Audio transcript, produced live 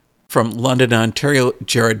From London, Ontario,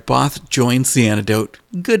 Jared Both joins The Antidote.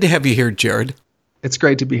 Good to have you here, Jared. It's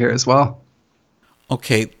great to be here as well.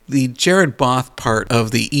 Okay, the Jared Both part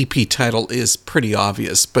of the EP title is pretty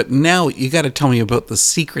obvious, but now you got to tell me about the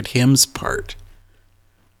Secret Hymns part.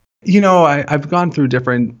 You know, I've gone through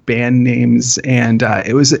different band names, and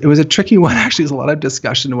it was a tricky one. Actually, there's a lot of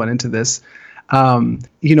discussion went into this.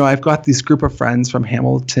 I've got this group of friends from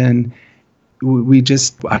Hamilton.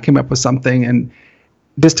 I came up with something, and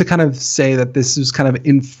just to kind of say that this was kind of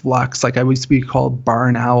in flux. Like I used to be called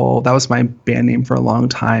Barn Owl. That was my band name for a long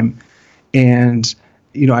time, and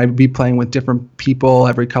I'd be playing with different people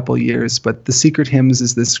every couple of years. But the Secret Hymns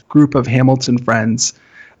is this group of Hamilton friends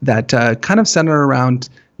that kind of center around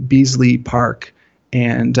Beasley Park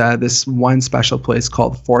and this one special place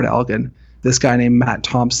called Fort Elgin. This guy named Matt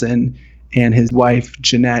Thompson and his wife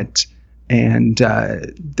Jeanette, and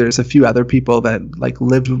there's a few other people that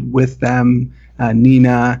lived with them,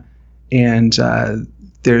 Nina, and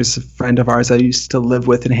there's a friend of ours I used to live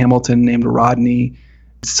with in Hamilton named Rodney.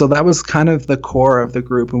 So that was kind of the core of the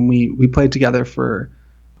group, and we played together for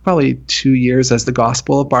probably 2 years as the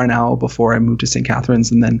Gospel of Barn Owl before I moved to St. Catharines,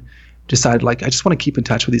 and then decided I just want to keep in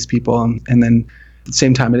touch with these people. And then at the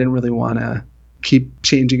same time, I didn't really want to keep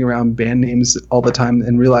changing around band names all the time,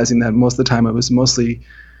 and realizing that most of the time it was mostly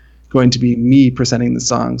going to be me presenting the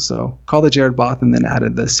song. So called it Jared Both, and then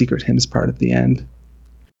added the Secret Hymns part at the end.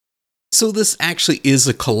 So this actually is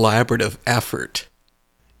a collaborative effort.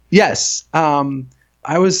 Yes.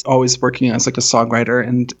 I was always working as a songwriter,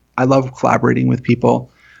 and I love collaborating with people.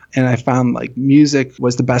 And I found music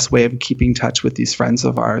was the best way of keeping in touch with these friends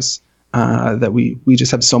of ours that we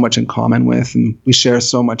just have so much in common with, and we share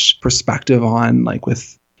so much perspective on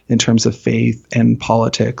in terms of faith and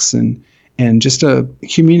politics and just a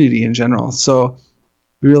community in general. So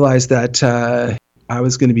we realized that I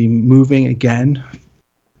was going to be moving again,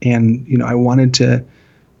 and I wanted to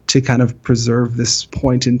kind of preserve this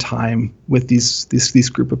point in time with these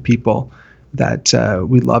group of people that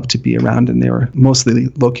we love to be around, and they were mostly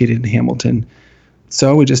located in Hamilton.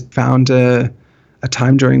 So we just found a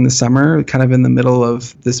time during the summer, kind of in the middle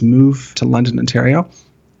of this move to London, Ontario,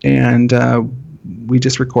 and we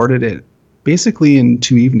just recorded it basically in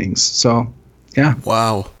 2 evenings. So, yeah.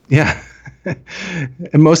 Wow. Yeah.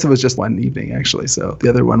 And most of it was just one evening, actually. So the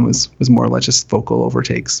other one was more or less just vocal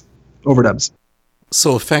overdubs.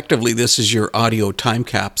 So effectively, this is your audio time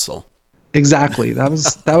capsule. Exactly. That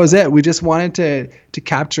was it. We just wanted to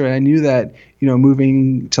capture it. I knew that,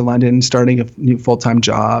 moving to London, starting a new full-time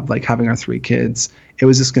job, having our 3 kids, it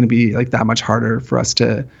was just going to be that much harder for us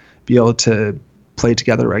to be able to play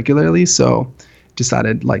together regularly. So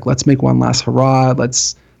decided let's make one last hurrah.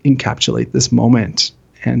 Let's encapsulate this moment.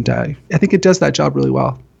 And I think it does that job really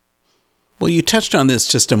well. Well, you touched on this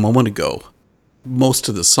just a moment ago. Most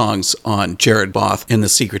of the songs on Jared Both and the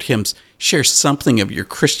Secret Hymns share something of your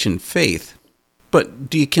Christian faith. But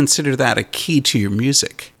do you consider that a key to your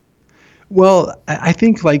music? Well, I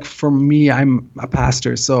think for me, I'm a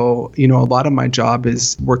pastor. So, a lot of my job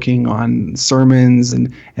is working on sermons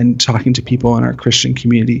and talking to people in our Christian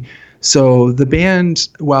community. So the band,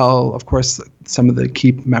 well, of course, some of the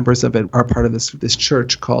key members of it are part of this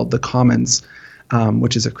church called The Commons,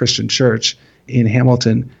 which is a Christian church in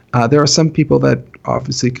Hamilton. There are some people that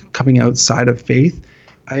obviously coming outside of faith.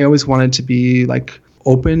 I always wanted to be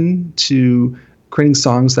open to creating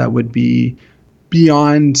songs that would be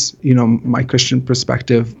beyond, my Christian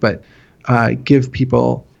perspective, but give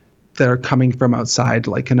people that are coming from outside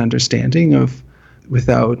an understanding of,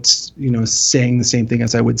 without, saying the same thing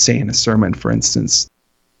as I would say in a sermon, for instance.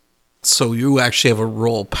 So you actually have a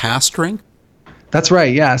role pastoring? That's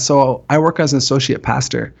right, yeah. So I work as an associate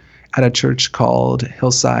pastor at a church called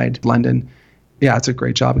Hillside, London. Yeah, it's a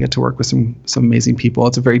great job. I get to work with some amazing people.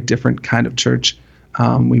 It's a very different kind of church.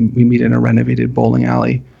 We meet in a renovated bowling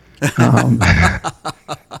alley. And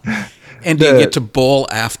do you get to bowl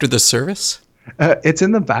after the service? It's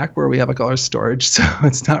in the back where we have all our storage, so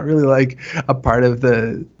it's not really a part of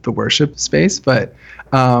the worship space. But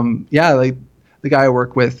the guy I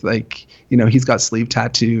work with, he's got sleeve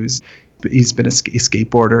tattoos. He's been a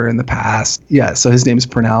skateboarder in the past. Yeah, so his name is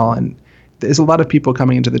Purnell, and there's a lot of people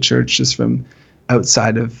coming into the church just from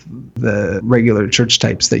outside of the regular church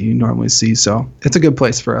types that you normally see. So it's a good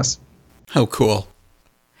place for us. How cool.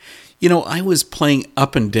 I was playing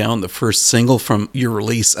Up and Down, the first single from your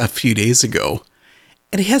release a few days ago,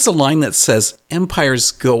 and it has a line that says,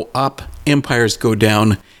 "Empires go up, empires go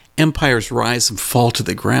down, empires rise and fall to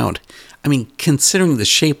the ground." I mean, considering the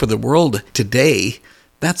shape of the world today,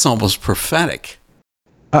 that's almost prophetic.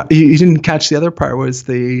 You didn't catch the other part was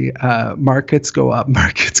the markets go up,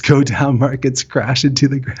 markets go down, markets crash into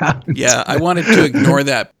the ground. Yeah, I wanted to ignore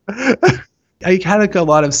that. I had like a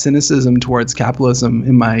lot of cynicism towards capitalism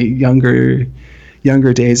in my younger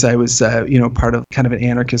days. I was, part of kind of an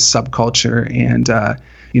anarchist subculture, and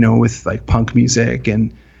with like punk music,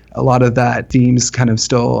 and a lot of that themes kind of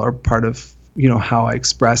still are part of how I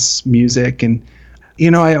express music. And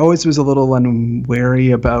I always was a little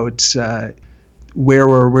unwary about where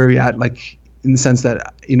we're at, like in the sense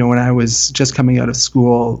that when I was just coming out of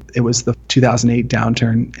school, it was the 2008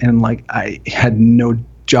 downturn, and like I had no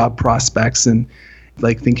job prospects, and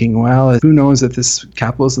like thinking, well, who knows if this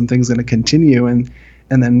capitalism thing's going to continue, and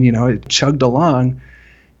then it chugged along,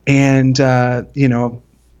 and I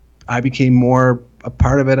became more a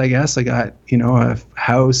part of it, I guess. I got a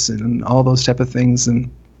house and all those type of things,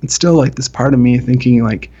 and it's still like this part of me thinking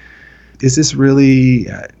like, is this really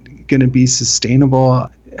going to be sustainable?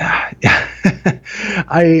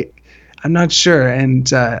 I'm not sure, and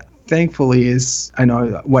thankfully I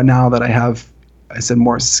know what now that I have, I said,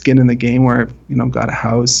 more skin in the game, where I've got a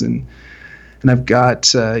house, and I've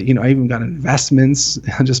got I even got investments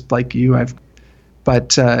just like you.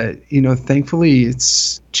 But thankfully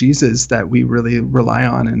it's Jesus that we really rely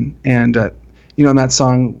on, and in that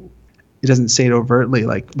song, it doesn't say it overtly,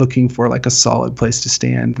 like looking for like a solid place to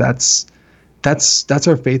stand. That's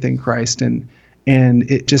our faith in Christ, and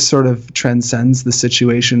it just sort of transcends the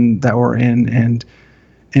situation that we're in. And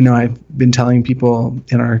I've been telling people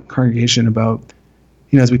in our congregation about,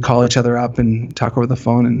 as we call each other up and talk over the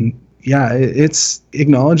phone, and yeah, it's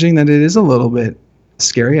acknowledging that it is a little bit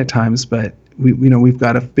scary at times, but we've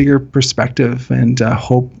got a bigger perspective and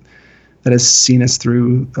hope that has seen us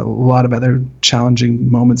through a lot of other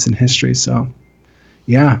challenging moments in history. So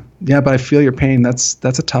yeah, but I feel your pain. That's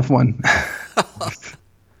a tough one.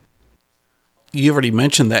 You already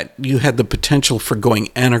mentioned that you had the potential for going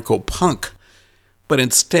anarcho-punk, but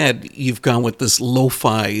instead you've gone with this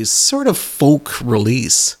lo-fi sort of folk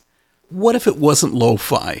release. What if it wasn't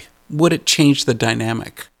lo-fi? Would it change the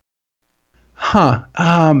dynamic?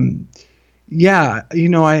 Yeah,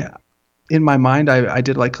 in my mind, I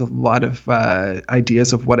did like a lot of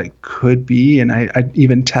ideas of what it could be, and I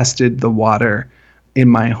even tested the water in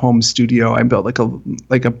my home studio. I built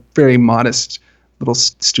like a very modest little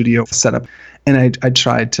studio setup, and I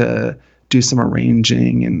tried to do some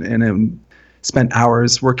arranging, and spent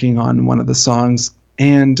hours working on one of the songs,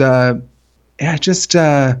 and I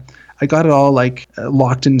got it all like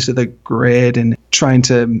locked into the grid and trying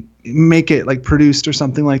to make it like produced or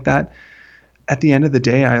something like that. At the end of the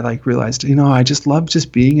day, I like realized, I just love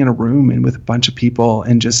just being in a room and with a bunch of people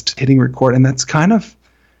and just hitting record. And that's kind of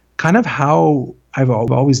how I've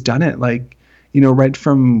always done it. Like, right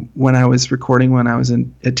from when I was recording when I was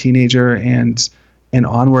a teenager and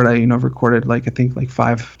onward, I, recorded like, I think like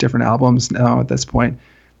 5 different albums now at this point.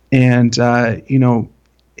 And,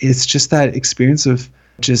 it's just that experience of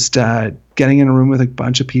just getting in a room with a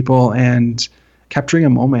bunch of people and capturing a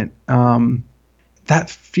moment.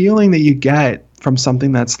 That feeling that you get from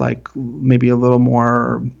something that's like maybe a little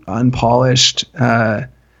more unpolished.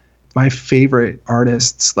 My favorite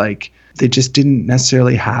artists, like they just didn't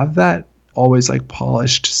necessarily have that always like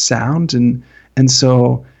polished sound. And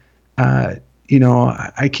so, I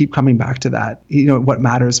keep coming back to that. What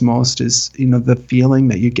matters most is, the feeling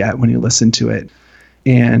that you get when you listen to it.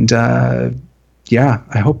 And I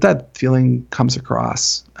hope that feeling comes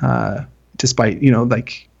across, despite,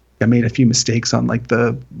 like I made a few mistakes on like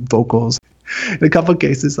the vocals. In a couple of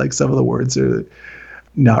cases, like some of the words are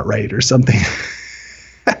not right or something.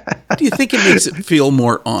 Do you think it makes it feel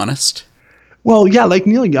more honest? Well, yeah, like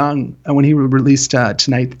Neil Young, when he released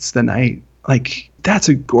Tonight's the Night, like that's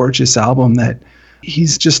a gorgeous album that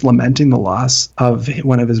he's just lamenting the loss of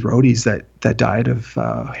one of his roadies that died of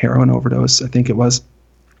heroin overdose, I think it was.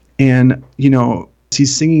 And,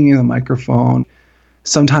 he's singing in the microphone.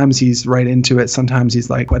 Sometimes he's right into it. Sometimes he's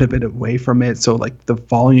like quite a bit away from it. So like the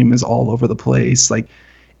volume is all over the place. Like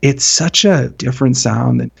it's such a different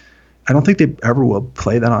sound that I don't think they ever will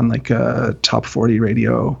play that on like a top 40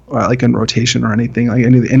 radio or like in rotation or anything. Like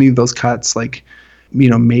any of those cuts, like,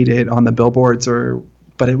 made it on the billboards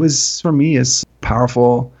but it was, for me, is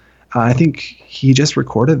powerful. I think he just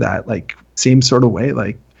recorded that like same sort of way,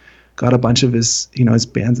 like got a bunch of his, his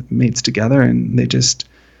bandmates together and they just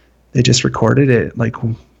recorded it like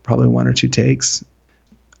probably 1 or 2 takes.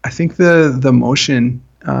 I think the emotion,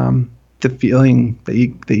 the feeling that you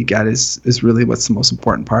get is really what's the most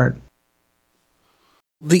important part.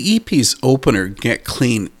 The EP's opener, Get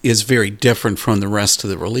Clean, is very different from the rest of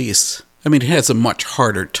the release. I mean, it has a much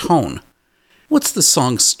harder tone. What's the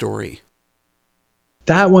song's story?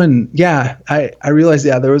 That one, yeah, I realized,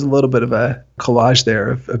 yeah, there was a little bit of a collage there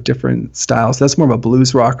of different styles. That's more of a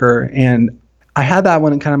blues rocker. And I had that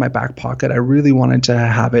one in kind of my back pocket. I really wanted to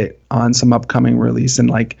have it on some upcoming release, and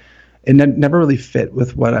like never really fit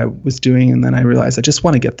with what I was doing. And then I realized I just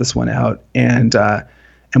want to get this one out. And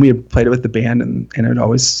we had played it with the band, and it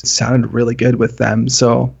always sounded really good with them.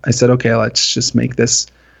 So I said, okay, let's just make this.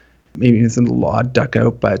 Maybe it's a little odd duck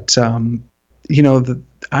out, but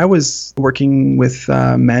I was working with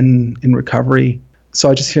men in recovery, so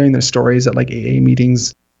I was just hearing their stories at like AA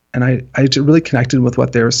meetings, and I just really connected with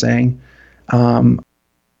what they were saying.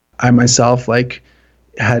 I myself like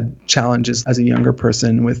had challenges as a younger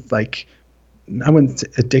person with, like, I wouldn't say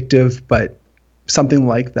addictive, but something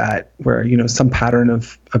like that, where some pattern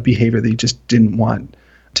of behavior that you just didn't want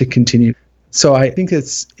to continue. So I think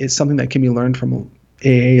it's something that can be learned from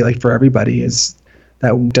AA, like for everybody, is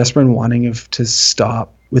that desperate wanting to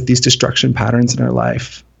stop with these destruction patterns in our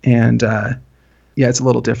life. And it's a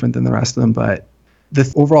little different than the rest of them, but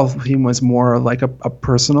the overall theme was more like a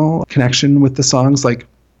personal connection with the songs, like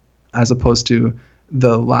as opposed to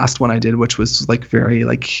the last one I did, which was like very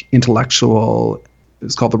like intellectual. It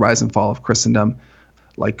was called The Rise and Fall of Christendom,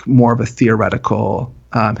 like more of a theoretical,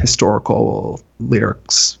 historical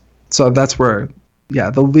lyrics. So that's where,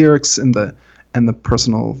 the lyrics and the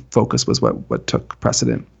personal focus was what took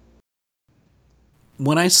precedent.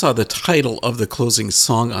 When I saw the title of the closing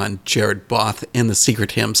song on Jared Both and the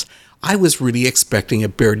Secret Hymns, I was really expecting a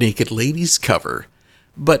Bare Naked Ladies cover.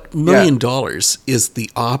 But $1 Million is the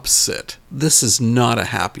opposite. This is not a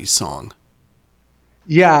happy song.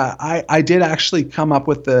 Yeah, I did actually come up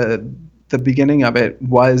with the beginning of it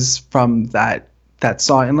was from that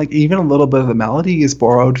song, and like even a little bit of the melody is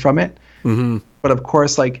borrowed from it. Mm-hmm. But of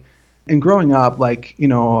course, like, and growing up, like, in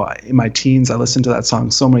my teens, I listened to that song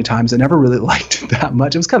so many times. I never really liked it that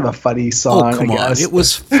much. It was kind of a funny song. Oh, come on. It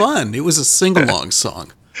was fun. It was a sing-along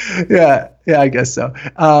song. Yeah, I guess so.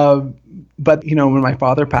 But, when my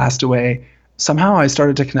father passed away, somehow I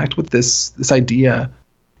started to connect with this idea.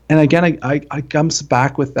 And again, I comes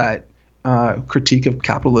back with that critique of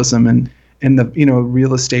capitalism and the,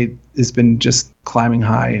 real estate has been just climbing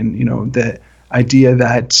high. And, the idea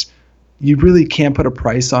that you really can't put a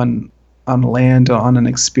price on land, on an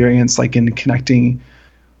experience, like in connecting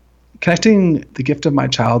the gift of my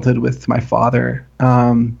childhood with my father.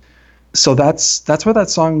 So that's where that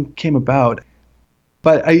song came about.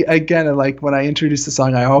 But again, like when I introduced the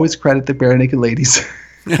song, I always credit the Bare Naked Ladies.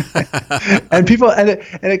 And people, and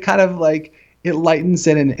it kind of like, it lightens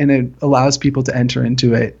it and it allows people to enter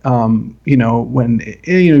into it. When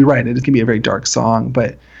you're right, it can be a very dark song,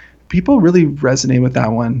 but people really resonate with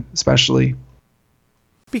that one, especially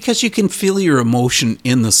because you can feel your emotion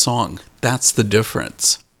in the song. That's the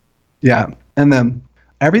difference. Yeah, and then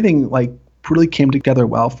everything like really came together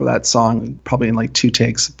well for that song, probably in like 2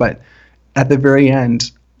 takes. But at the very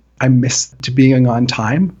end, I missed to being on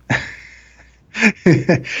time.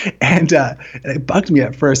 And it bugged me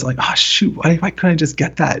at first. Like, oh shoot, why couldn't I just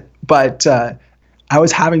get that? But I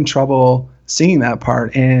was having trouble singing that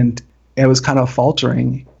part, and it was kind of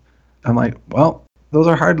faltering. I'm like, well, those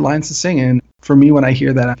are hard lines to sing, and for me, when I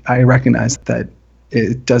hear that, I recognize that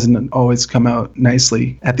it doesn't always come out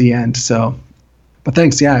nicely at the end. So, but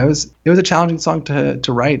thanks. Yeah, it was a challenging song to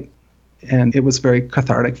write, and it was very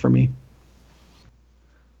cathartic for me.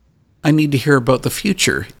 I need to hear about the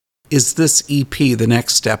future. Is this EP the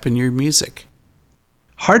next step in your music?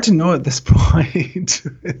 Hard to know at this point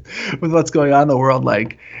with what's going on in the world.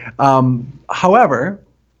 Like, however,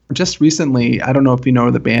 just recently, I don't know if you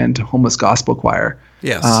know the band Homeless Gospel Choir.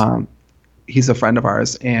 Yes. He's a friend of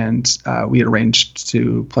ours, and we had arranged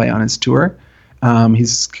to play on his tour.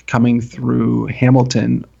 He's coming through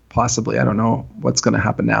Hamilton, possibly. I don't know what's going to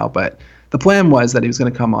happen now, but the plan was that he was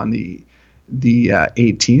going to come on the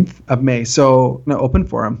 18th of May. So I'm going to open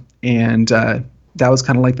for him. And that was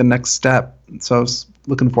kind of like the next step. So I was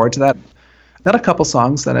looking forward to that. Got a couple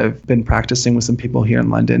songs that I've been practicing with some people here in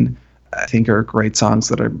London. I think are great songs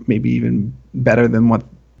that are maybe even better than what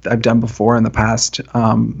I've done before in the past.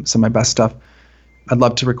 Some of my best stuff. I'd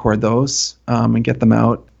love to record those and get them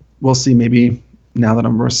out. We'll see. Maybe now that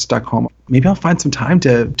I'm stuck home, maybe I'll find some time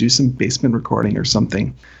to do some basement recording or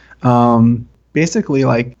something. Basically,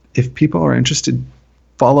 like, if people are interested,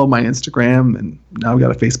 follow my Instagram, and now I've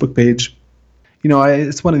got a Facebook page.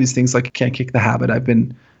 It's one of these things, like, I can't kick the habit. I've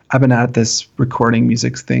been at this recording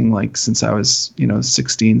music thing like since I was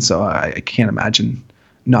 16, so I can't imagine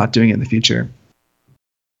not doing it in the future.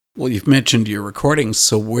 Well, you've mentioned your recordings,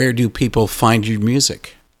 so where do people find your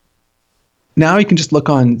music? Now you can just look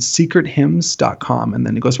on secrethymns.com, and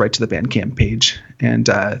then it goes right to the Bandcamp page. And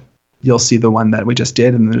you'll see the one that we just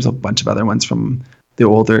did, and there's a bunch of other ones from the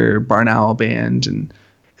older Barn Owl band, and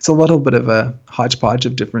it's a little bit of a hodgepodge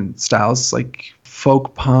of different styles, like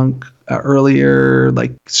folk punk, earlier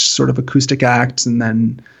like sort of acoustic acts, and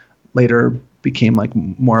then later became like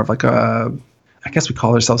more of like a, I guess we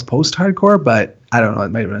call ourselves post-hardcore, but I don't know, it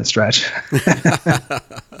might have been a stretch.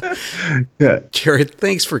 Yeah. Jared,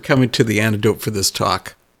 thanks for coming to The Antidote for this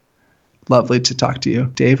talk. Lovely to talk to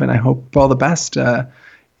you, Dave, and I hope all the best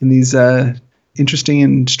in these interesting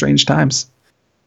and strange times.